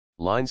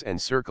Lines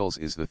and Circles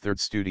is the third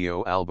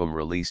studio album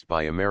released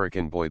by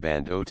American boy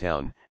band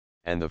O-Town,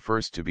 and the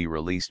first to be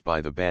released by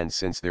the band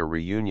since their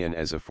reunion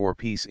as a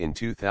four-piece in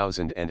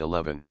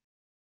 2011.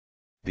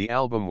 The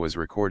album was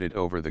recorded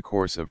over the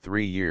course of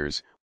 3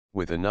 years,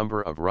 with a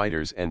number of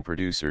writers and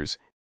producers,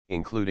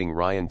 including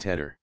Ryan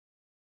Tedder.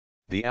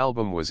 The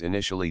album was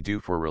initially due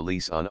for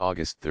release on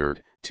August 3,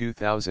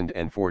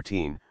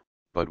 2014,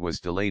 but was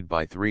delayed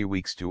by 3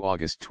 weeks to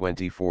August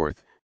 24,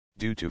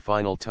 due to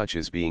final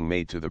touches being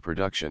made to the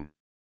production.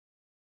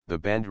 The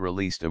band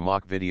released a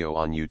mock video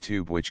on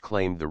YouTube which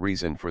claimed the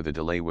reason for the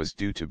delay was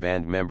due to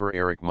band member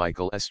Eric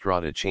Michael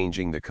Estrada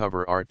changing the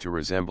cover art to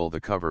resemble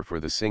the cover for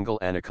the single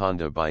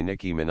Anaconda by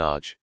Nicki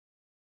Minaj.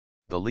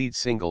 The lead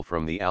single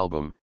from the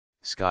album,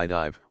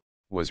 Skydive,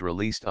 was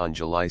released on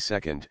July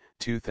 2,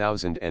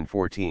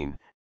 2014,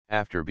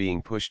 after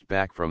being pushed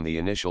back from the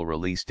initial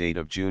release date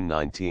of June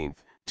 19,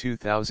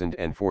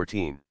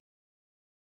 2014.